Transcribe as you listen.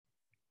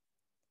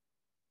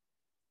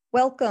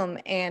Welcome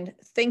and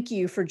thank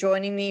you for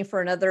joining me for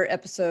another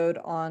episode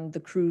on the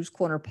Cruise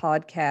Corner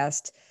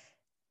podcast.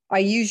 I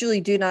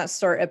usually do not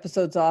start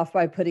episodes off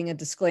by putting a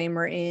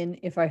disclaimer in.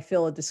 If I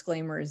feel a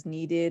disclaimer is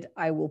needed,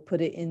 I will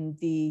put it in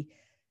the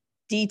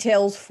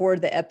details for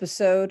the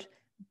episode.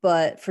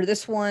 But for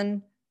this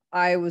one,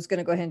 I was going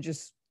to go ahead and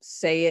just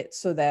say it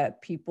so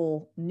that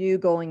people knew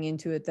going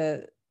into it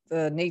that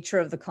the nature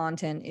of the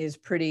content is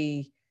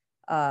pretty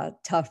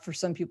tough for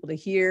some people to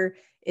hear.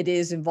 It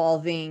is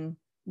involving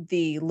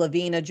the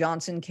Lavina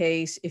Johnson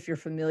case. If you're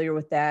familiar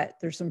with that,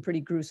 there's some pretty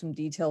gruesome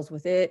details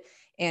with it,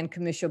 and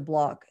Kamisha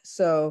Block.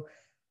 So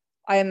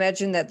I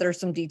imagine that there's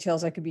some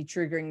details that could be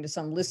triggering to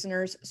some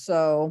listeners.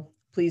 So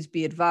please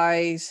be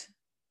advised,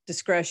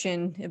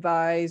 discretion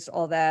advised,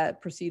 all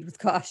that. Proceed with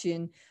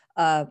caution.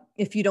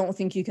 If you don't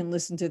think you can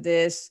listen to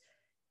this,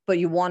 but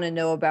you want to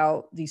know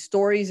about these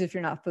stories, if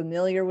you're not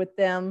familiar with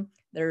them,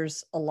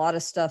 there's a lot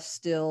of stuff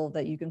still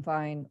that you can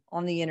find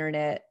on the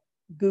internet.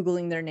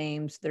 Googling their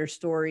names, their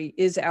story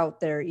is out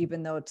there,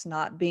 even though it's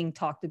not being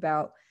talked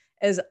about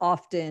as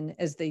often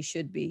as they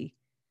should be.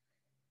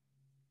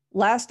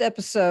 Last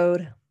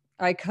episode,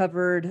 I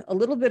covered a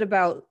little bit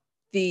about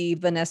the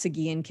Vanessa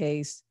Guillen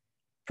case,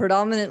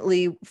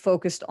 predominantly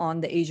focused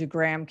on the Asia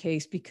Graham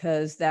case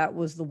because that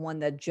was the one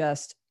that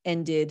just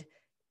ended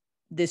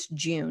this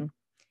June.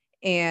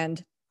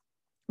 And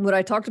what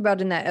I talked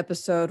about in that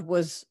episode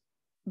was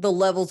the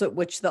levels at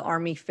which the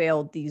Army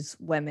failed these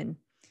women.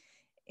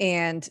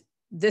 And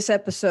this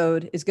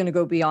episode is going to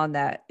go beyond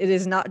that. It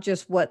is not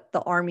just what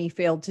the Army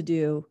failed to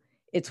do,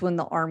 it's when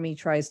the Army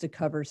tries to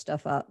cover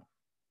stuff up.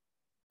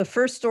 The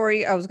first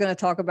story I was going to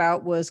talk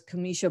about was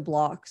Kamisha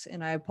Blocks,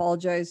 and I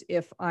apologize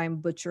if I'm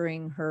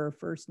butchering her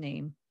first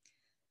name.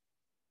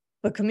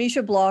 But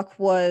Kamisha Block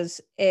was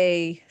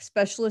a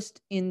specialist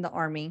in the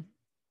Army.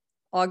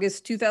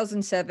 August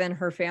 2007,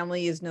 her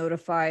family is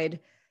notified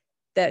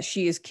that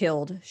she is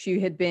killed. She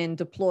had been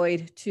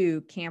deployed to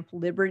Camp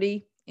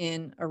Liberty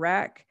in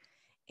Iraq.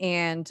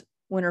 And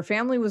when her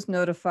family was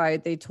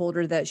notified, they told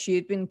her that she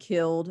had been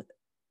killed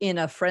in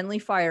a friendly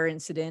fire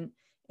incident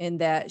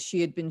and that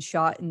she had been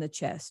shot in the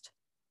chest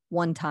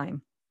one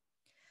time.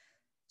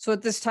 So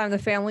at this time, the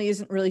family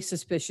isn't really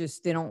suspicious.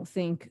 They don't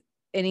think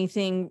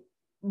anything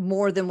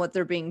more than what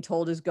they're being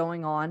told is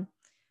going on.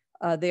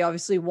 They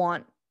obviously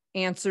want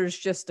answers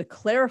just to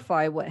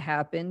clarify what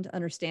happened,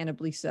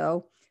 understandably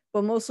so.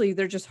 But mostly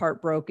they're just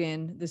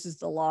heartbroken. This is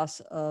the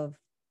loss of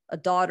a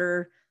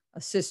daughter, a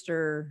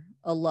sister,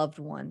 a loved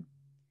one.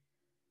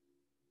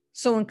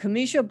 So when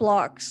Kamisha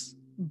Block's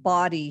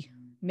body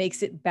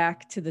makes it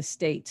back to the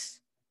States,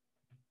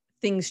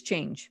 things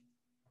change.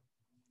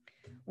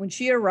 When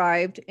she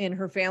arrived and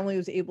her family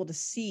was able to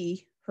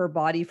see her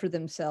body for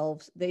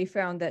themselves, they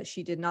found that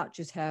she did not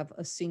just have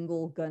a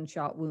single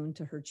gunshot wound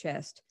to her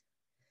chest.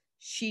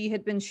 She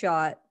had been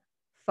shot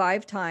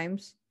 5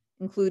 times,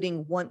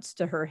 including once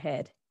to her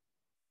head.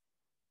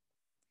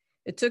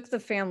 It took the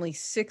family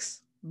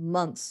 6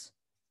 months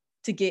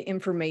to get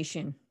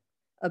information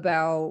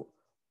about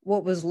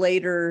what was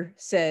later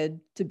said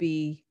to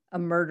be a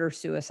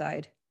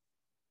murder-suicide.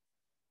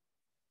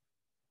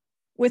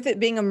 With it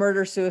being a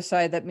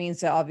murder-suicide, that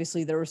means that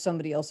obviously there was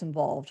somebody else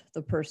involved,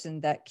 the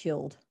person that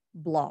killed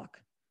Block.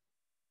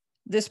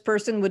 This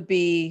person would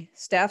be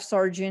Staff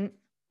Sergeant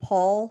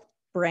Paul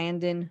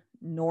Brandon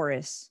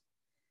Norris.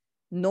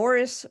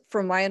 Norris,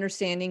 from my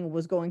understanding,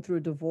 was going through a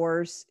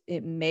divorce.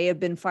 It may have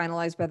been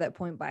finalized by that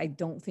point, but I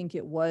don't think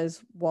it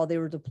was while they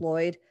were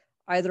deployed.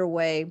 Either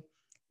way,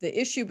 the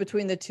issue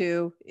between the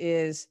two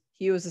is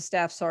he was a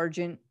staff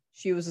sergeant,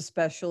 she was a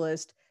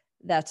specialist.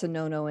 That's a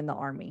no-no in the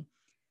Army.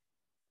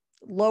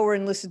 Lower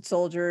enlisted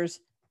soldiers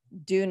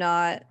do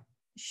not,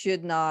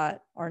 should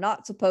not, are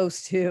not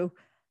supposed to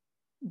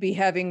be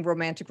having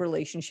romantic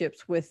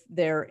relationships with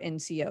their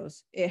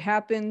NCOs. It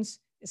happens,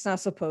 it's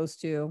not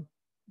supposed to,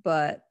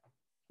 but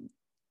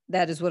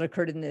that is what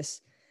occurred in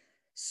this.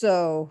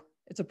 So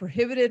it's a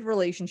prohibited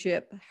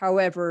relationship.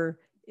 However,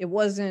 it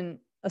wasn't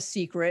a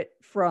secret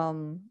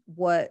from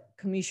what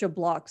Kamisha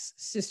Block's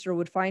sister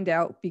would find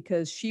out,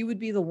 because she would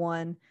be the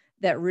one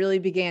that really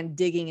began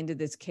digging into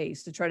this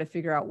case to try to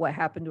figure out what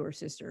happened to her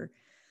sister.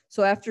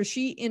 So after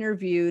she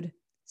interviewed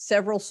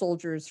several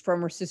soldiers from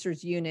her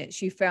sister's unit,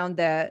 she found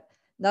that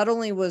not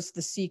only was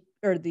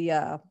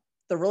the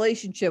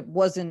relationship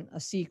wasn't a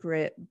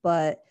secret,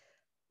 but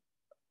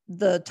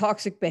the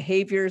toxic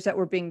behaviors that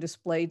were being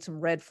displayed,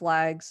 some red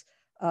flags,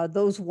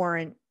 those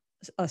weren't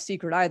a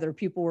secret either.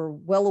 People were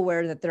well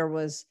aware that there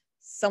was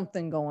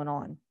something going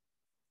on.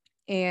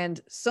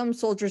 And some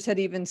soldiers had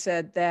even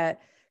said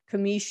that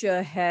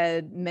Kamisha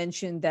had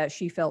mentioned that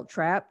she felt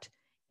trapped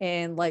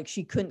and like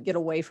she couldn't get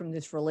away from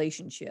this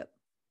relationship.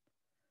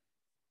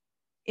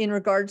 In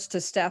regards to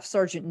Staff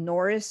Sergeant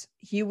Norris,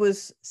 he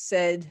was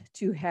said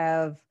to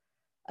have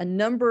a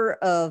number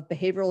of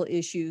behavioral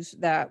issues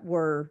that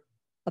were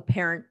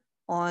apparent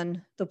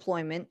on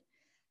deployment.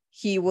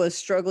 He was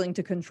struggling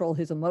to control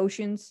his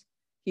emotions.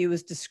 He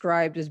was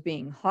described as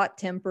being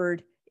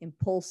hot-tempered,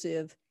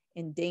 impulsive,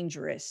 and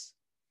dangerous.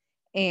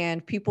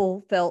 And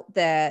people felt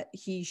that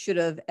he should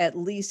have at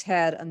least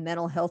had a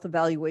mental health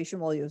evaluation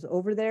while he was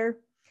over there,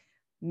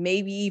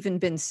 maybe even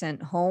been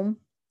sent home,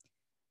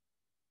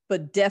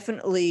 but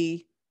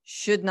definitely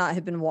should not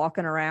have been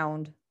walking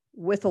around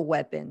with a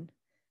weapon.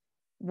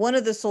 One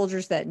of the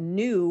soldiers that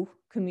knew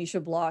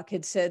Kamisha Block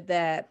had said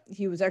that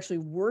he was actually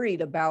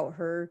worried about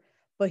her,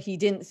 but he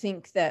didn't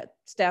think that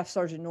Staff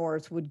Sergeant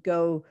Norris would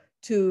go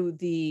to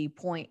the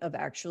point of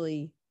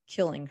actually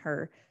killing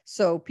her.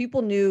 So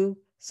people knew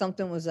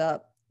something was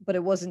up, but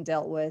it wasn't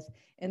dealt with.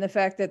 And the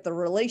fact that the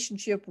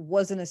relationship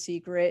wasn't a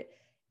secret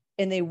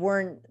and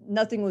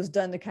nothing was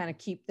done to kind of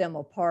keep them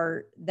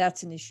apart,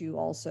 that's an issue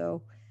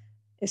also.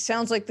 It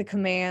sounds like the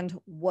command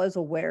was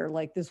aware,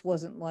 like this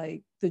wasn't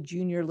like the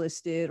junior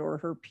listed or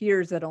her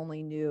peers that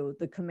only knew.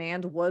 The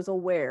command was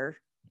aware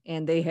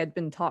and they had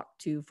been talked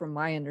to, from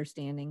my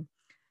understanding,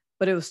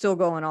 but it was still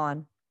going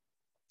on.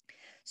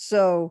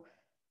 So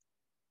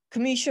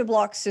Kamisha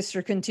Block's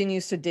sister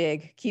continues to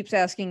dig, keeps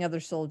asking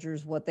other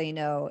soldiers what they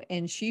know,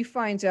 and she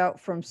finds out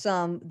from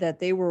some that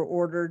they were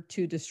ordered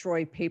to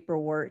destroy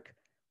paperwork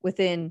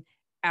within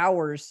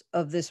hours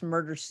of this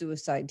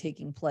murder-suicide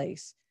taking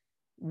place.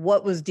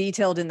 What was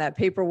detailed in that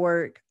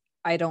paperwork,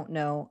 I don't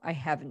know. I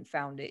haven't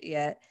found it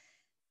yet.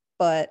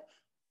 But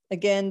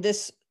again,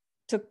 this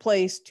took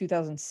place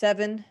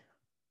 2007.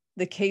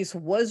 The case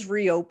was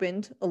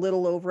reopened a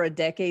little over a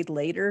decade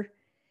later.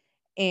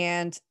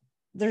 And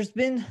there's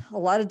been a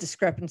lot of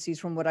discrepancies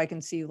from what I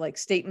can see. Like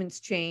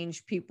statements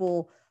change,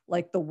 people,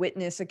 like the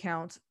witness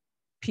accounts,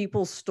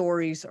 people's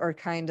stories are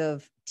kind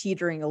of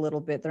teetering a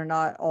little bit. They're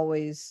not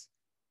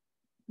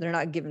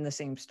given the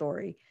same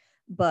story.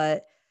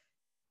 But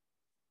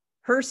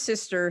her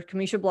sister,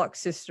 Kamisha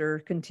Block's sister,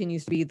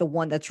 continues to be the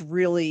one that's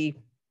really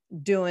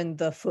doing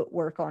the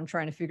footwork on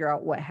trying to figure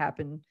out what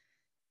happened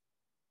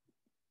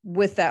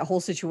with that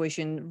whole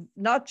situation.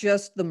 Not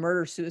just the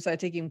murder suicide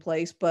taking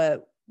place,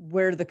 but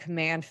where the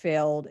command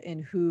failed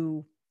and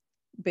who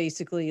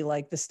basically,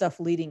 like the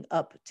stuff leading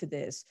up to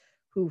this,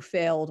 who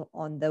failed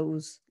on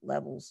those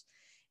levels.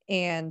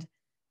 And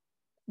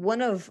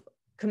one of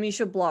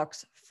Kamisha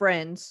Block's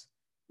friends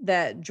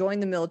that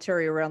joined the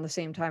military around the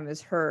same time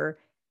as her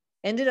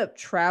ended up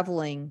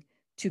traveling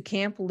to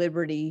Camp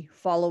Liberty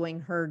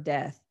following her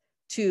death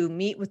to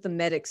meet with the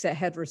medics that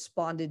had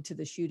responded to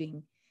the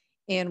shooting.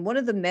 And one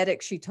of the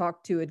medics she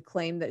talked to had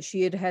claimed that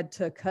she had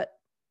to cut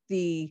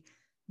the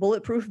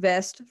bulletproof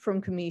vest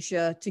from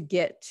Kamisha to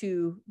get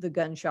to the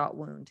gunshot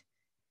wound.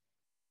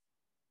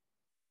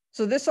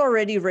 So this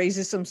already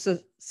raises some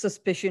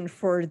suspicion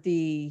for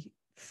the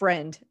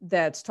friend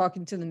that's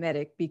talking to the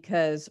medic,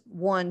 because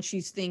one,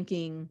 she's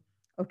thinking,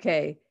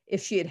 okay,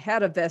 if she had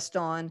had a vest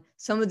on,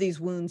 some of these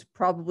wounds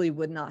probably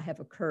would not have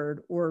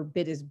occurred or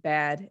been as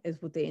bad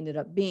as what they ended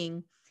up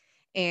being.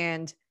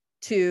 And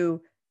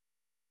two,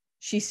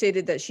 she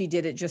stated that she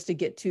did it just to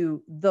get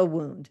to the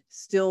wound,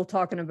 still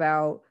talking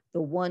about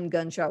the one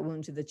gunshot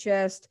wound to the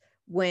chest,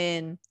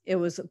 when it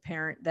was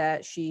apparent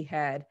that she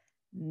had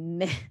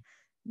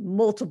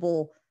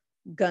multiple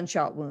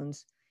gunshot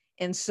wounds.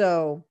 And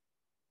so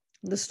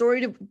the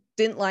story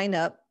didn't line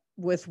up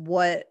with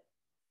what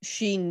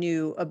she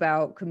knew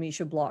about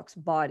Kamisha Block's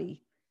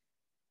body.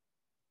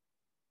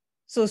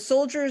 So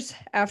soldiers,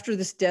 after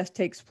this death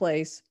takes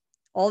place,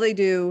 all they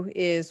do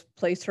is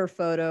place her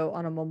photo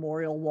on a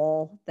memorial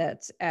wall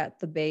that's at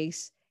the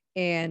base,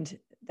 and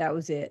that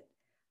was it.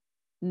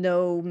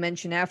 No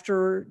mention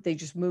after. They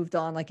just moved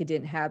on like it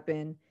didn't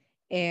happen.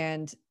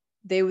 And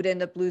they would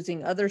end up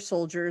losing other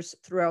soldiers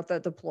throughout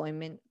that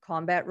deployment,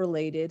 combat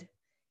related.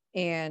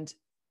 And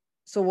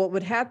so what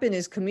would happen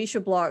is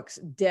Kamisha Block's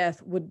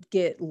death would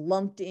get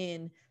lumped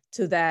in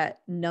to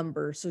that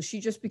number. So she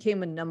just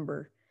became a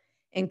number,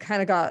 and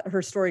kind of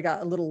her story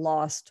got a little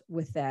lost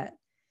with that.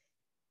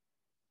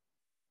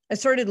 I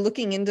started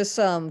looking into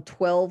some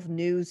 12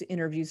 news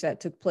interviews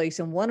that took place,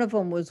 and one of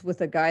them was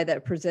with a guy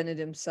that presented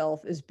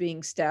himself as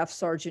being Staff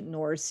Sergeant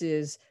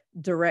Norris's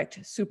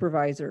direct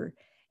supervisor.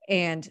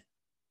 And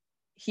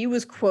he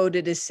was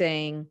quoted as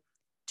saying,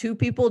 2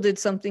 people did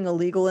something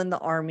illegal in the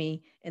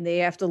Army and they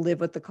have to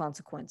live with the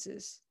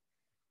consequences.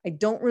 I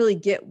don't really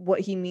get what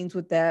he means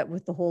with that,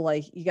 with the whole,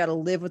 like, you got to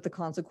live with the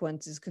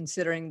consequences,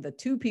 considering the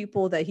 2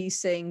 people that he's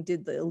saying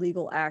did the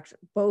illegal act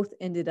both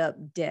ended up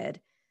dead.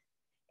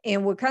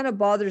 And what kind of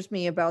bothers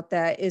me about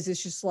that is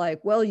it's just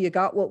like, well, you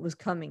got what was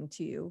coming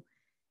to you.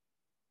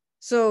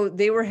 So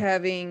they were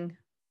having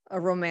a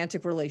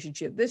romantic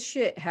relationship. This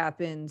shit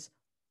happens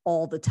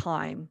all the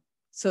time.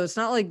 So it's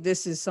not like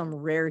this is some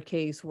rare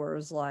case where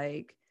it's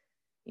like,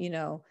 you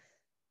know,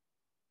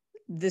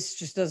 this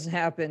just doesn't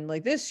happen.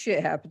 Like, this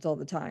shit happens all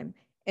the time.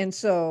 And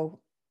so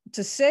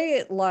to say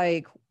it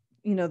like,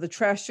 you know, the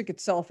trash took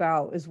itself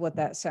out is what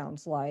that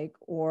sounds like,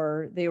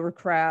 or they were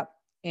crap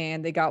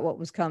and they got what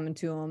was coming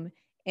to them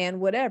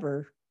and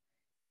whatever.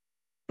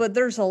 But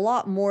there's a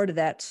lot more to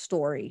that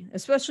story,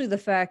 especially the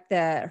fact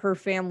that her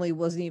family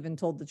wasn't even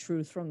told the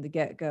truth from the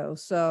get-go.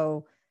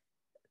 So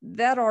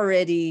that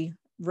already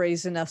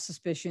raise enough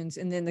suspicions,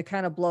 and then to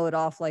kind of blow it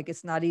off like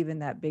it's not even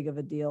that big of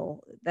a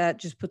deal, that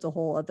just puts a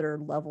whole other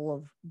level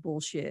of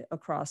bullshit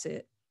across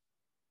it.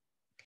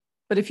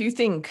 But if you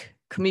think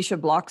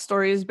Kamisha Block's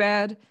story is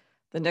bad,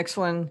 the next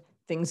one,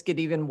 things get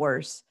even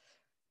worse.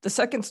 The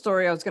second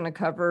story I was going to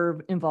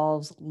cover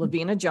involves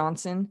Lavina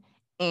Johnson,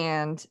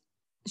 and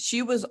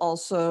she was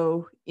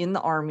also in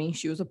the Army.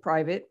 She was a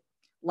private.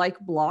 Like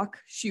Block,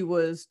 she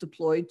was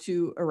deployed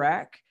to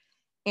Iraq.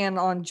 And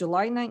on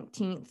July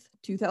 19th,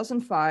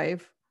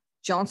 2005,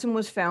 Johnson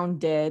was found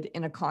dead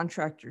in a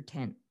contractor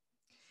tent.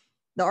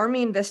 The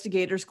Army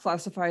investigators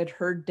classified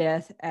her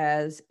death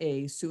as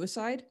a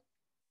suicide,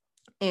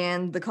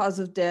 and the cause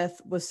of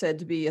death was said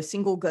to be a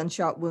single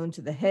gunshot wound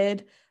to the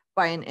head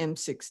by an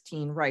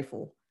M16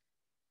 rifle.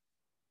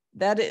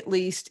 That at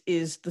least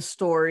is the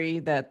story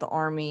that the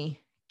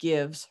Army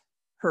gives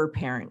her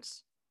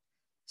parents.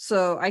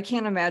 So I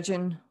can't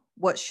imagine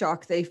what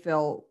shock they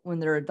felt when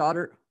their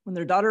daughter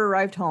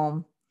arrived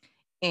home,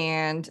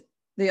 and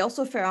they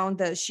also found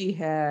that she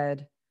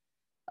had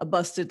a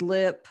busted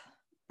lip,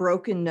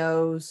 broken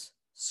nose,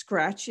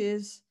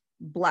 scratches,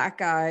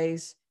 black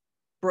eyes,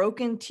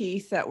 broken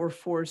teeth that were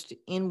forced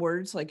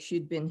inwards like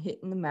she'd been hit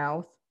in the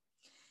mouth.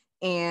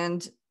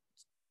 And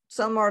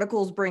some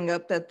articles bring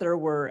up that there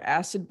were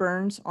acid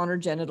burns on her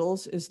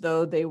genitals as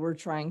though they were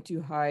trying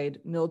to hide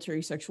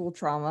military sexual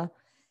trauma.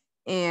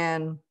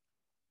 And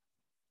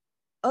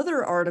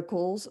other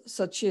articles,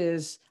 such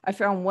as I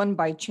found one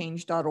by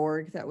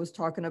change.org that was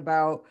talking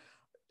about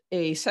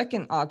a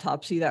second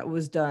autopsy that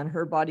was done.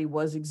 Her body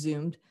was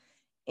exhumed.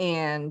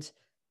 And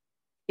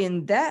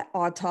in that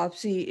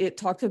autopsy, it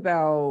talked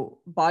about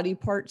body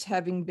parts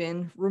having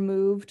been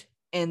removed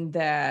and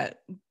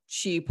that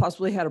she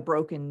possibly had a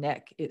broken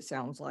neck, it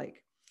sounds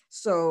like.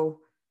 So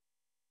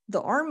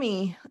the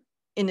Army,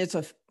 in its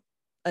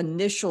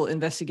initial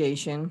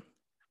investigation,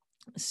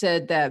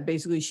 said that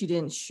basically she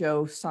didn't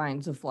show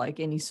signs of like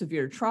any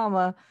severe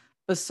trauma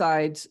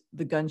besides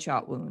the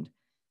gunshot wound.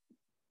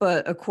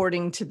 But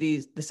according to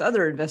this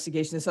other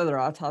investigation, this other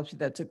autopsy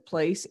that took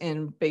place,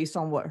 and based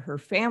on what her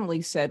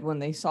family said when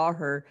they saw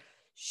her,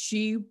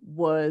 she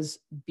was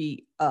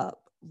beat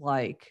up,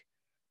 like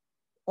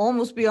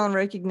almost beyond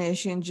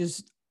recognition,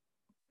 just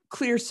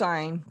clear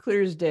sign,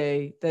 clear as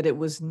day, that it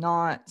was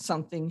not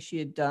something she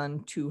had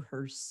done to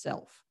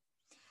herself.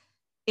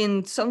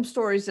 In some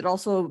stories, it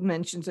also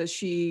mentions that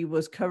she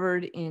was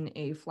covered in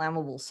a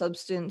flammable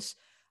substance.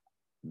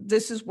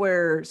 This is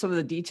where some of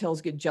the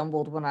details get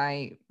jumbled when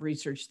I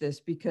research this,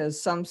 because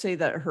some say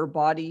that her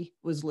body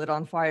was lit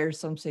on fire.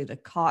 Some say the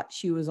cot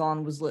she was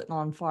on was lit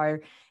on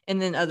fire. And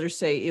then others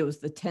say it was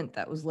the tent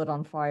that was lit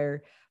on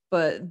fire.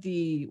 But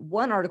the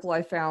one article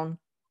I found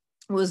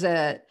was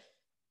that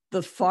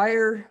the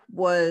fire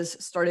was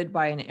started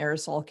by an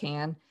aerosol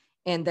can,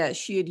 and that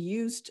she had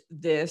used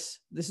this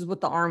is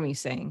what the Army's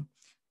saying,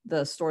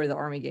 the story the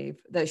Army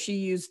gave, that she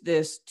used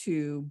this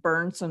to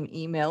burn some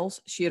emails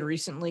she had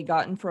recently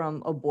gotten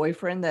from a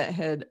boyfriend that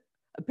had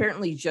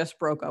apparently just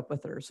broke up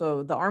with her.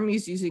 So the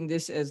Army's using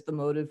this as the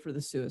motive for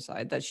the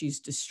suicide, that she's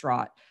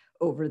distraught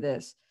over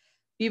this.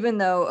 Even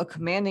though her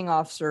commanding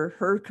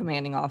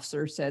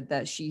officer said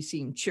that she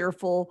seemed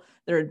cheerful,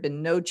 there had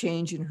been no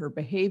change in her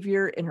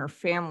behavior, and her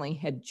family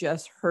had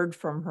just heard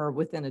from her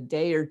within a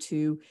day or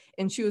two.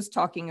 And she was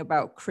talking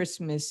about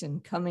Christmas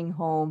and coming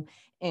home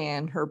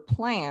and her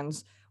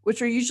plans,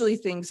 which are usually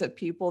things that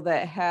people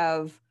that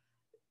have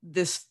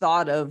this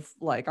thought of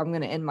like, I'm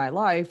going to end my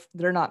life,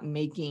 they're not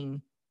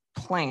making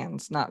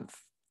plans, not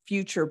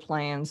future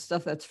plans,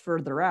 stuff that's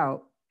further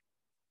out.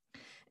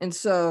 And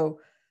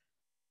so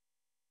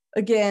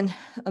again,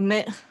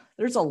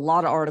 there's a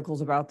lot of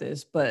articles about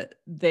this, but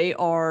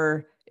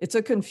it's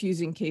a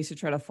confusing case to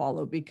try to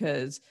follow,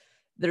 because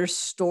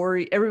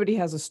everybody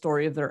has a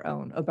story of their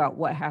own about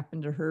what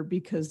happened to her,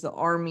 because the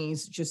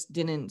Army's just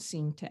didn't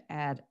seem to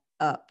add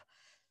up.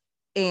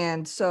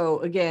 And so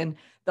again,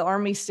 the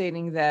Army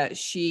stating that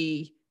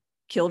she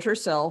killed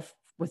herself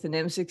with an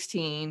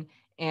M16,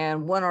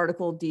 and one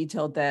article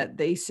detailed that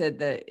they said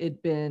that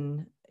it'd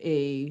been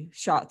a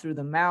shot through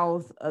the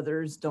mouth.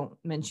 Others don't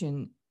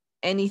mention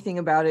anything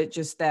about it,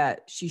 just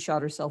that she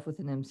shot herself with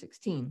an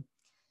M16.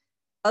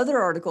 Other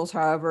articles,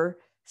 however,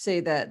 say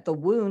that the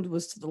wound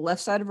was to the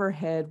left side of her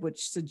head,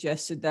 which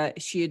suggested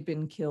that she had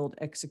been killed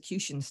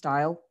execution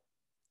style.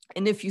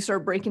 And if you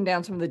start breaking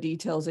down some of the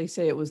details, they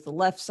say it was the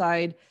left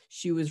side.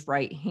 She was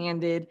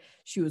right-handed.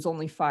 She was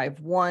only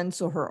 5'1",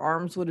 so her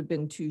arms would have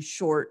been too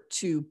short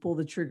to pull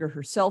the trigger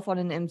herself on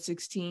an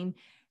M16.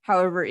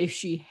 However, if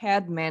she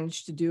had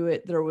managed to do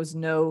it, there was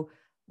no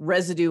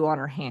residue on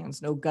her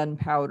hands, no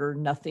gunpowder,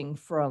 nothing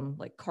from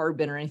like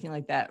carbon or anything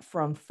like that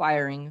from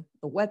firing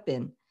the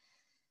weapon.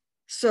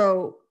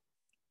 So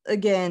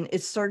again,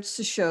 it starts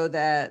to show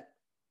that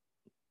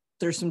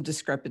there's some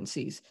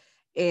discrepancies.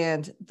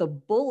 And the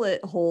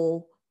bullet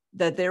hole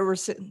that they were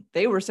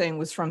saying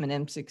was from an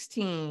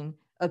M16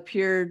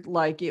 appeared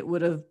like it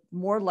would have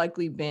more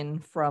likely been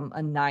from a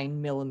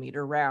 9mm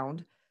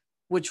round,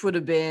 which would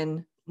have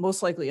been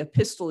most likely a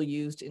pistol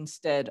used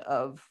instead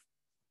of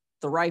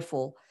the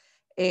rifle.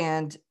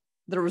 And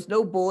there was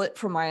no bullet,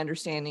 from my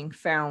understanding,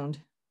 found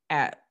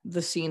at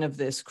the scene of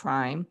this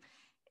crime.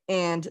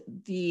 And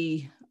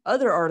the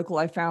other article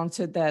I found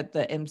said that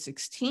the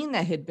M16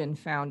 that had been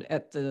found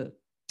at the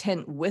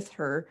tent with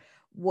her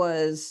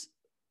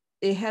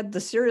it had the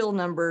serial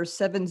number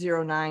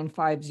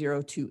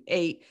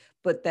 7095028,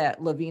 but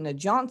that Lavina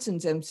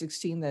Johnson's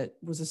M16 that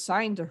was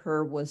assigned to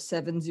her was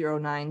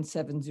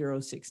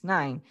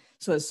 7097069.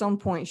 So at some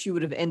point she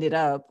would have ended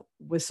up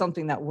with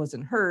something that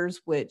wasn't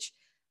hers, which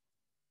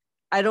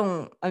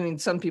some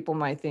people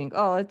might think,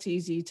 oh, it's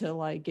easy to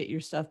like get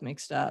your stuff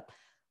mixed up.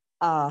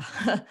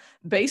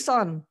 Based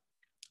on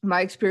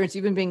my experience,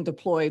 even being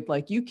deployed,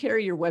 like you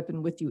carry your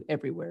weapon with you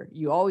everywhere.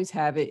 You always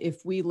have it.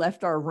 If we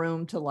left our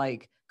room to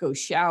like go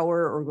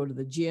shower or go to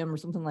the gym or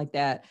something like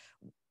that,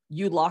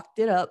 you locked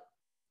it up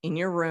in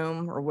your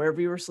room or wherever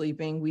you were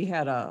sleeping. We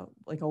had a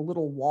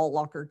little wall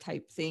locker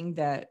type thing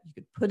that you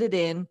could put it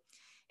in.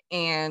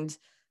 And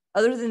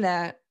other than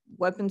that,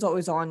 weapons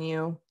always on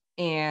you.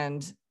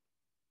 And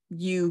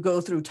you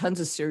go through tons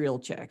of serial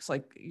checks.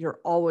 Like you're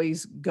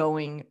always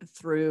going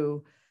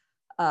through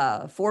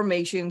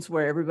formations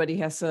where everybody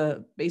has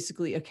to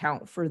basically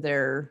account for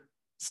their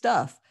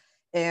stuff.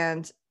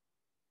 And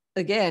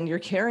again, you're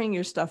carrying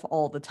your stuff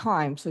all the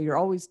time. So you're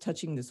always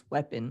touching this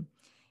weapon.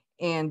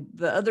 And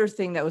the other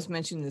thing that was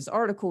mentioned in this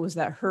article was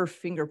that her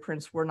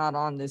fingerprints were not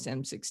on this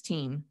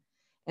M16.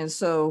 And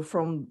so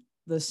from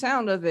the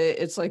sound of it,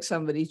 it's like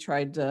somebody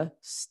tried to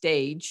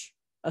stage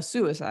a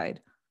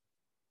suicide.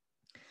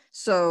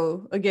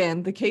 So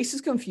again, the case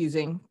is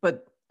confusing,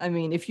 but I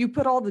mean, if you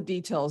put all the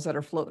details that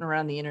are floating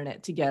around the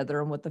internet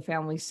together and what the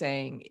family's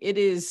saying, it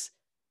is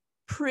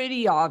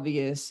pretty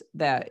obvious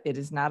that it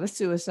is not a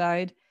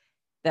suicide,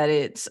 that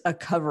it's a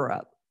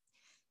cover-up.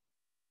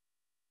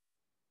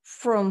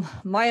 From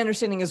my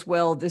understanding as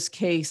well, this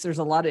case, there's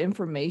a lot of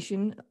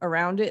information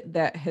around it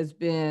that has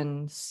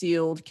been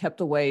sealed, kept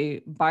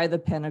away by the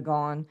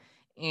Pentagon.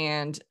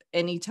 And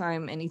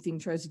anytime anything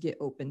tries to get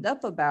opened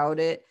up about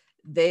it,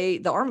 the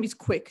Army's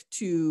quick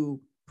to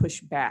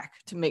push back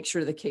to make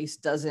sure the case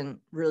doesn't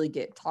really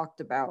get talked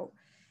about.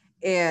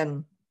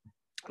 And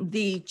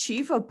the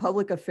chief of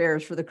public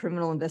affairs for the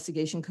Criminal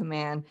Investigation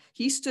Command,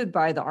 he stood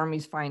by the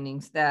Army's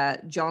findings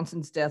that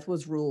Johnson's death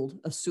was ruled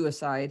a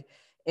suicide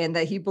and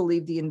that he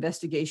believed the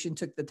investigation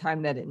took the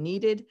time that it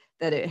needed,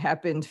 that it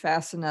happened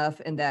fast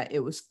enough, and that it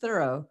was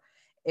thorough.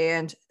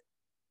 And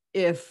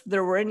if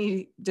there were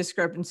any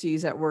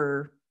discrepancies that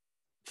were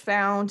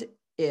found,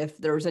 if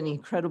there was any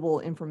credible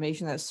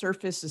information that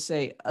surfaced to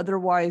say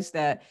otherwise,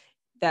 that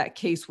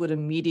case would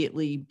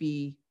immediately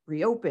be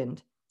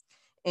reopened.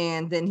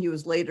 And then he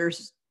was later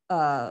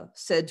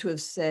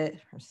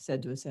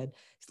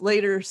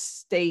later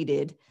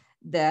stated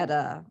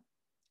that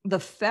the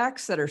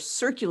facts that are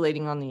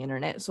circulating on the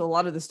internet, so a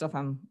lot of the stuff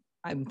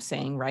I'm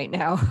saying right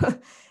now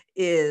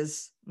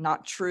is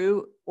not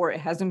true, or it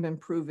hasn't been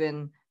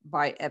proven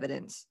by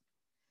evidence.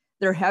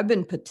 There have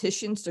been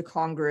petitions to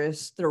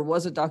Congress. There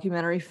was a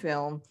documentary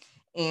film,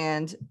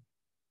 and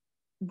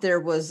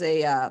there was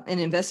an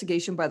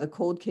investigation by the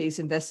Cold Case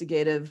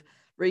Investigative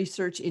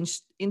Research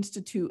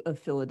Institute of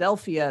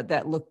Philadelphia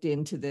that looked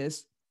into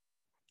this.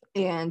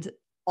 And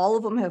all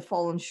of them have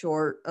fallen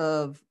short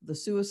of the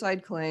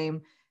suicide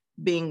claim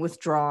being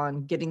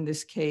withdrawn, getting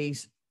this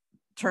case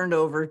turned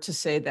over to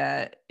say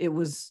that it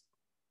was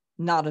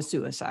not a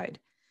suicide.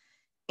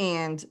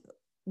 And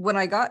when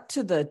I got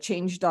to the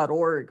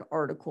change.org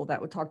article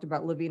that talked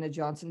about Lavina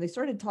Johnson, they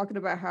started talking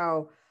about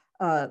how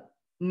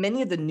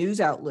many of the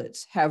news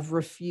outlets have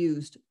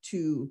refused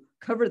to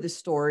cover the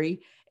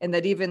story, and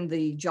that even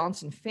the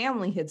Johnson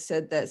family had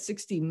said that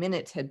 60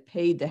 Minutes had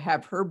paid to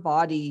have her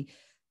body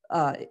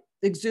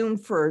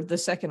exhumed for the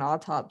second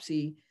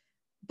autopsy,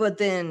 but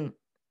then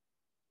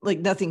like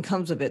nothing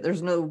comes of it.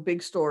 There's no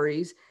big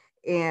stories.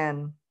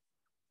 And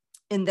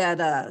in that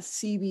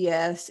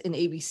CBS and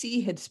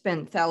ABC had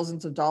spent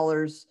thousands of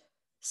dollars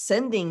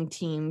sending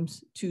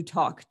teams to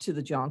talk to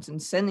the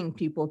Johnsons, sending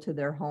people to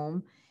their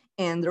home,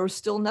 and there was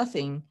still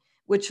nothing,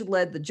 which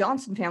led the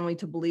Johnson family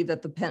to believe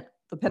that the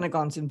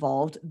Pentagon's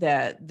involved,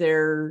 that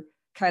they're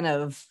kind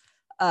of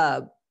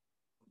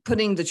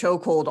putting the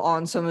chokehold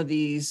on some of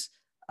these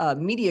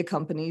media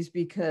companies,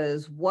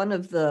 because one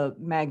of the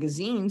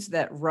magazines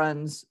that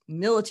runs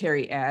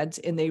military ads,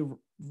 and they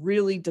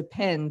really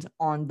depend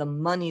on the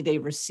money they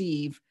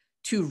receive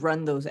to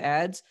run those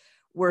ads,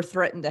 were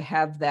threatened to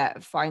have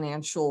that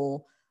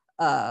financial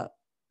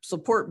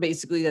support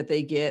basically that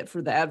they get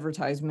for the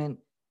advertisement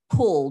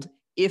pulled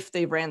if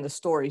they ran the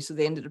story. So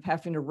they ended up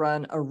having to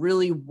run a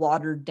really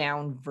watered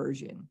down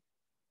version.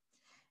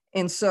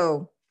 And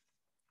so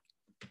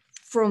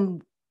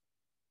from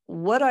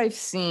what I've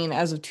seen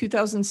as of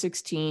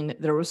 2016,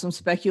 there was some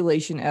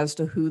speculation as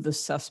to who the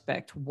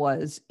suspect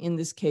was in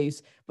this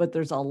case, but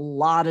there's a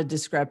lot of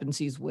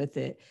discrepancies with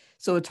it.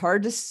 So it's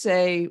hard to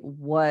say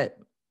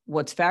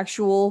what's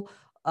factual,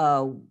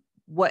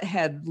 what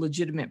had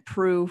legitimate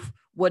proof,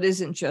 what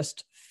isn't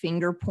just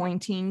finger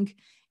pointing.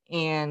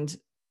 And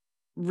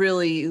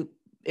really,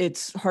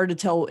 it's hard to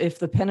tell if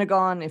the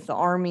Pentagon, if the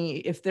Army,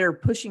 if they're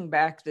pushing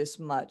back this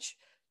much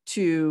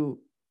to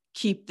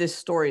keep this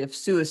story of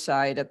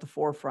suicide at the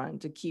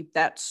forefront, to keep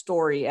that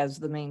story as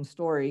the main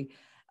story.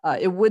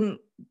 It wouldn't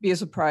be a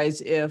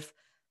surprise if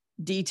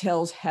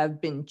details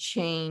have been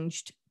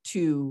changed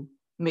to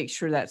make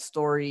sure that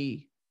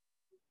story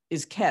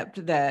is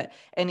kept, that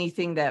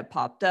anything that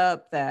popped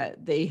up,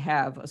 that they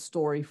have a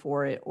story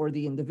for it or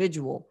the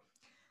individual.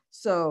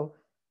 So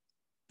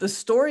the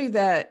story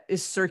that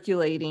is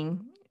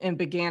circulating and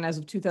began as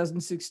of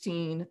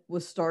 2016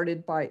 was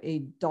started by a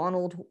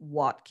Donald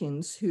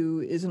Watkins,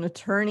 who is an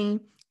attorney.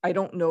 I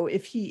don't know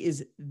if he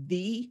is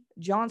the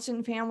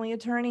Johnson family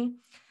attorney,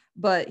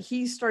 but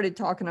he started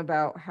talking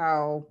about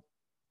how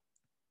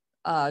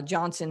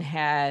Johnson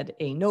had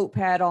a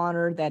notepad on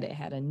her, that it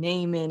had a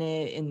name in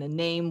it, and the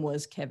name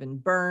was Kevin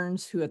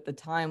Burns, who at the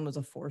time was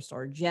a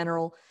 4-star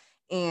general,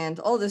 and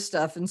all this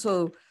stuff. And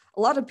so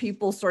a lot of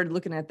people started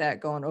looking at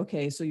that going,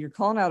 okay, so you're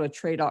calling out a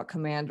TRADOC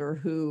commander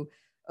who,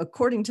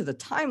 according to the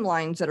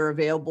timelines that are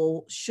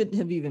available, shouldn't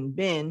have even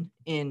been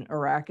in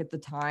Iraq at the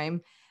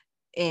time.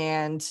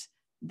 And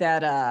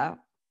that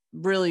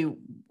really,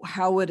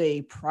 how would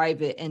a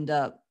private end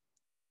up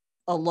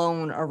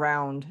alone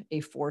around a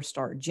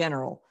 4-star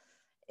general?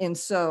 And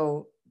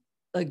so,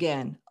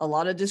 again, a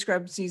lot of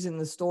discrepancies in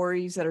the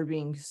stories that are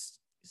being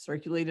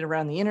circulated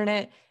around the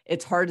internet.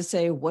 It's hard to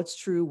say what's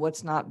true,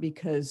 what's not,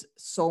 because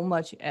so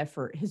much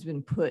effort has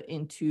been put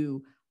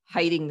into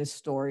hiding this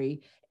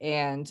story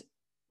and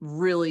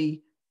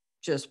really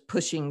just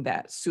pushing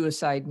that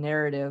suicide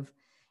narrative.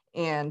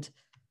 And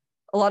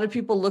a lot of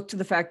people look to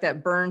the fact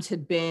that Burns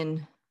had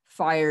been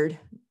fired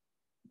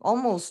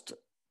almost,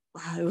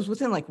 it was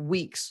within like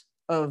weeks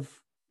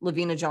of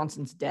Lavina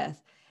Johnson's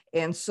death.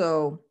 And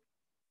so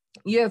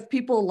you have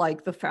people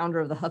like the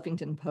founder of the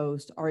Huffington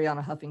Post,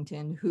 Arianna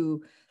Huffington,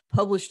 who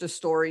published a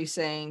story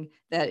saying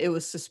that it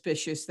was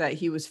suspicious that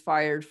he was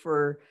fired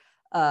for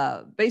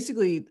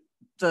basically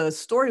the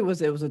story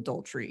was it was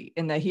adultery,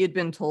 and that he had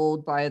been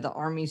told by the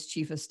Army's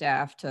chief of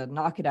staff to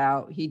knock it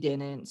out. He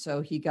didn't.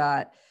 So he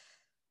got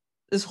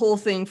this whole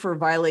thing for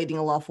violating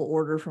a lawful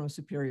order from a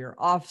superior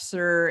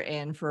officer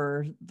and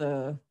for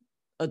the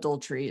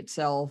adultery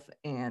itself.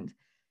 And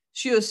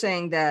she was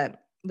saying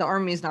that the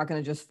Army is not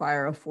going to just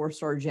fire a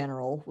 4-star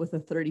general with a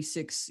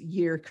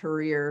 36-year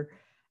career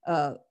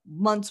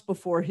months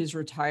before his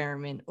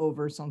retirement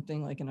over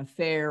something like an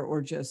affair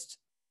or just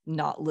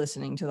not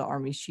listening to the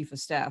Army's chief of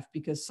staff,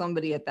 because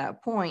somebody at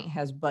that point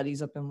has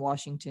buddies up in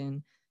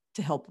Washington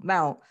to help him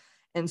out.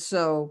 And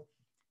so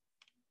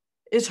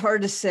it's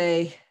hard to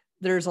say.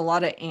 There's a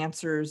lot of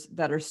answers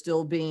that are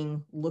still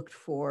being looked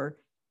for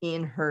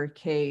in her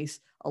case,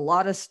 a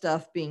lot of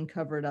stuff being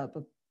covered up,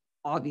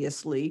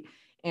 obviously.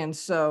 And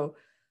so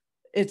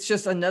it's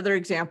just another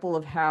example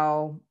of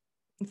how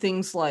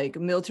things like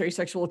military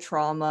sexual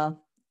trauma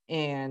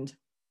and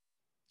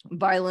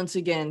violence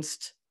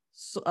against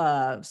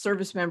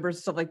service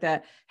members, stuff like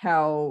that,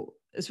 how,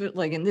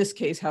 like in this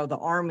case, how the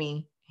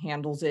Army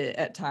handles it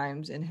at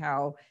times and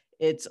how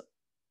it's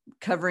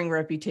covering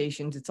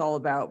reputations. It's all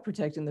about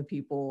protecting the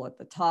people at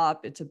the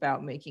top. It's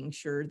about making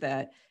sure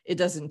that it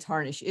doesn't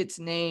tarnish its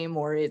name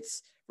or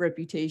its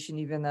reputation,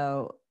 even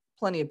though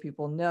plenty of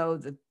people know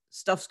that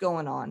stuff's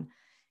going on.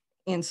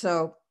 And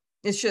so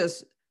it's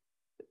just,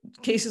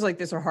 cases like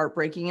this are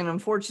heartbreaking. And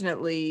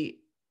unfortunately,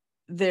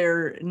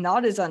 they're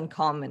not as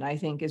uncommon, I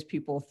think, as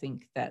people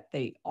think that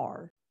they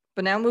are.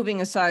 But now, moving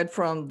aside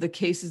from the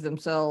cases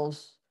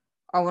themselves,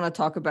 I want to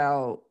talk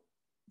about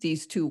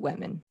these two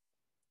women.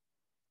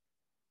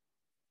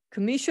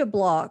 Kamisha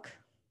Block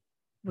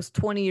was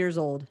 20 years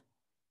old.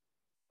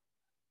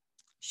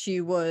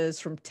 She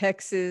was from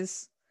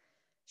Texas.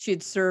 She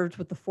had served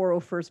with the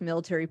 401st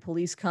Military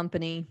Police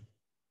Company.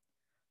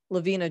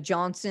 Lavina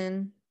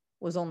Johnson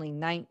was only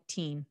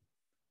 19.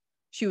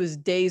 She was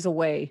days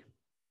away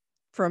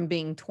from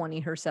being 20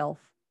 herself.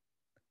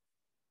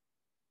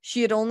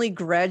 She had only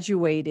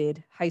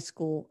graduated high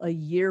school a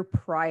year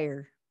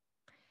prior.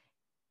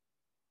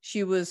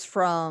 She was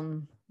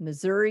from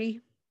Missouri,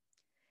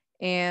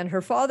 and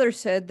her father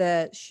said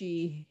that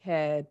she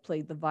had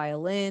played the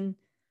violin.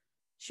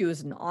 She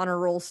was an honor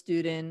roll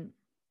student,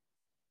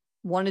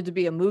 wanted to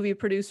be a movie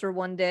producer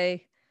one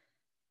day,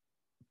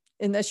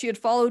 and that she had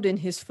followed in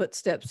his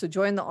footsteps to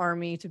join the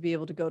Army to be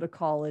able to go to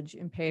college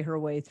and pay her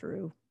way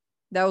through.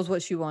 That was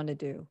what she wanted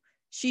to do.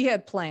 She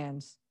had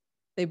plans.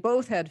 They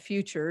both had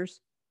futures.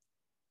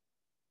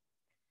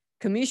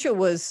 Kamisha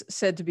was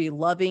said to be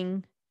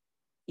loving,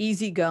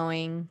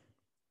 easygoing.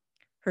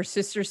 Her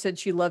sister said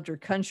she loved her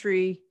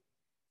country,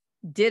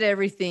 did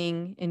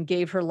everything, and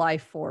gave her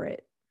life for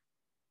it.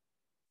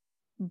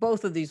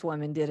 Both of these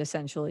women did,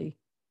 essentially.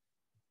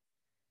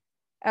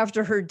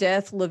 After her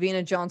death,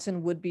 Lavina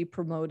Johnson would be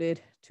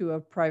promoted to a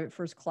private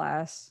first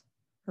class.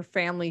 Her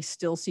family's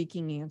still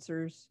seeking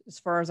answers. As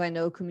far as I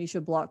know,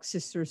 Kamisha Block's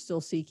sister is still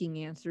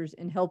seeking answers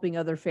and helping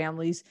other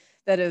families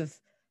that have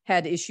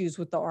had issues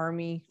with the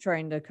Army,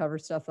 trying to cover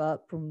stuff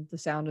up from the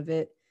sound of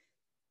it.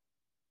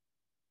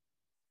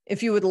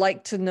 If you would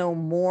like to know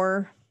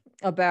more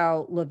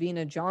about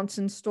Lavina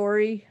Johnson's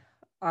story.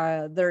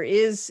 There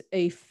is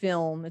a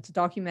film, it's a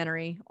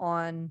documentary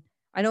on,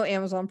 I know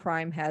Amazon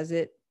Prime has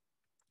it.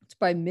 It's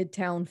by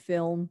Midtown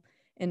Film,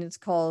 and it's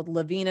called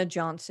Lavina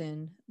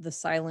Johnson, The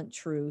Silent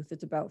Truth.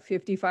 It's about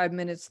 55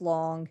 minutes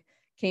long,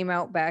 came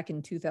out back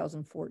in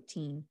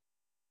 2014.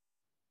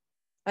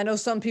 I know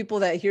some people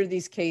that hear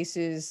these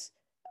cases,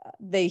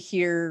 they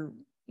hear,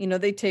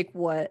 they take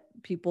what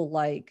people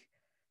like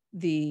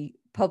the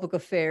public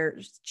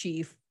affairs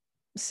chief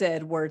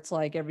said, where it's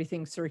like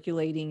everything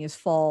circulating is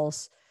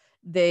false.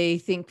 They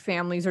think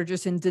families are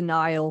just in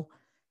denial.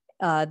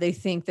 They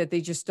think that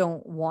they just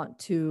don't want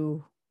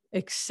to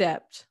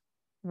accept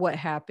what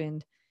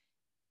happened.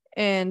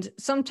 And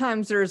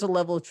sometimes there is a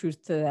level of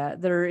truth to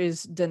that. There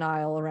is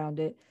denial around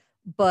it.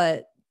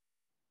 But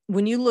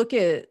when you look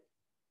at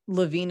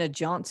Lavina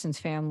Johnson's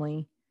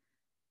family,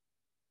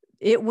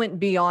 it went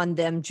beyond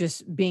them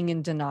just being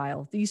in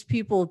denial. These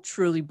people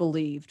truly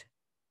believed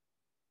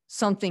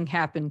something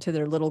happened to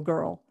their little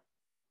girl.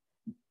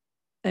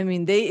 I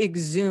mean, they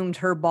exhumed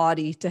her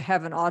body to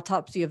have an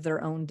autopsy of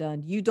their own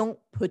done. You don't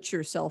put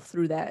yourself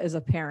through that as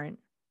a parent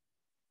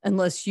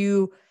unless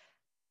you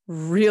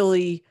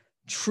really,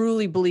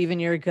 truly believe in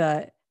your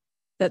gut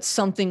that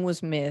something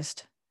was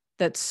missed,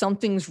 that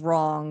something's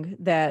wrong,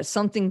 that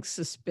something's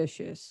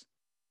suspicious.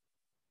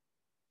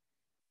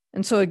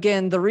 And so,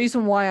 again, the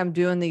reason why I'm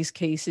doing these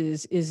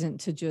cases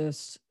isn't to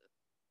just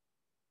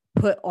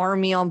put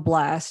Army on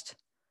blast.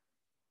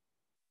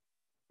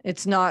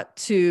 It's not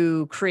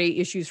to create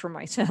issues for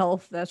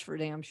myself, that's for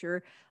damn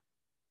sure.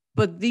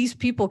 But these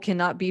people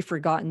cannot be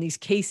forgotten. These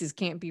cases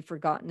can't be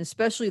forgotten,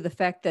 especially the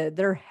fact that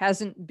there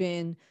hasn't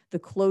been the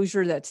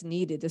closure that's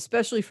needed,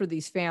 especially for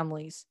these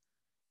families.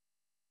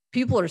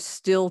 People are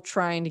still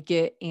trying to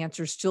get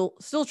answers,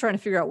 still trying to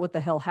figure out what the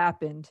hell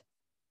happened.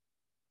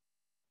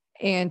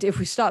 And if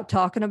we stop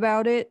talking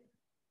about it,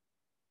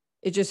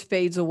 it just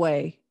fades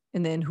away.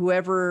 And then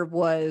whoever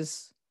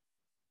was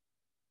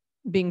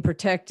being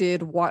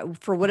protected,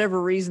 for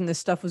whatever reason this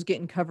stuff was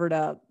getting covered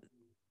up,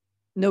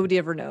 nobody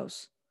ever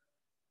knows.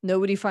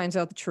 Nobody finds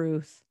out the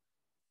truth.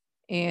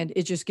 And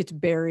it just gets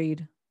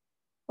buried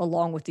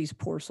along with these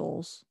poor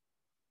souls.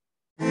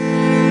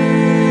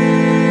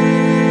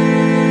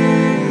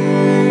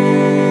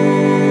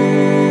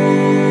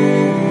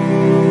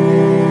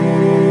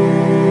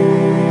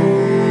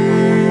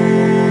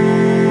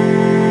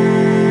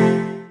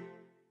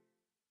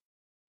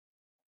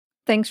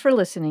 Thanks for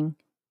listening.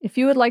 If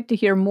you would like to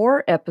hear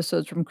more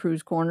episodes from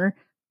Cruise Corner,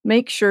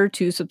 make sure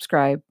to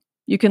subscribe.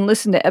 You can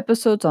listen to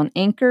episodes on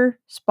Anchor,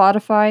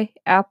 Spotify,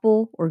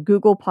 Apple, or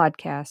Google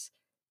Podcasts.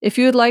 If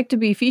you would like to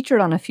be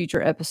featured on a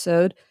future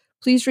episode,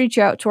 please reach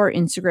out to our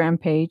Instagram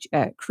page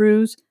at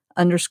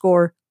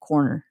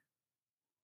cruise_corner.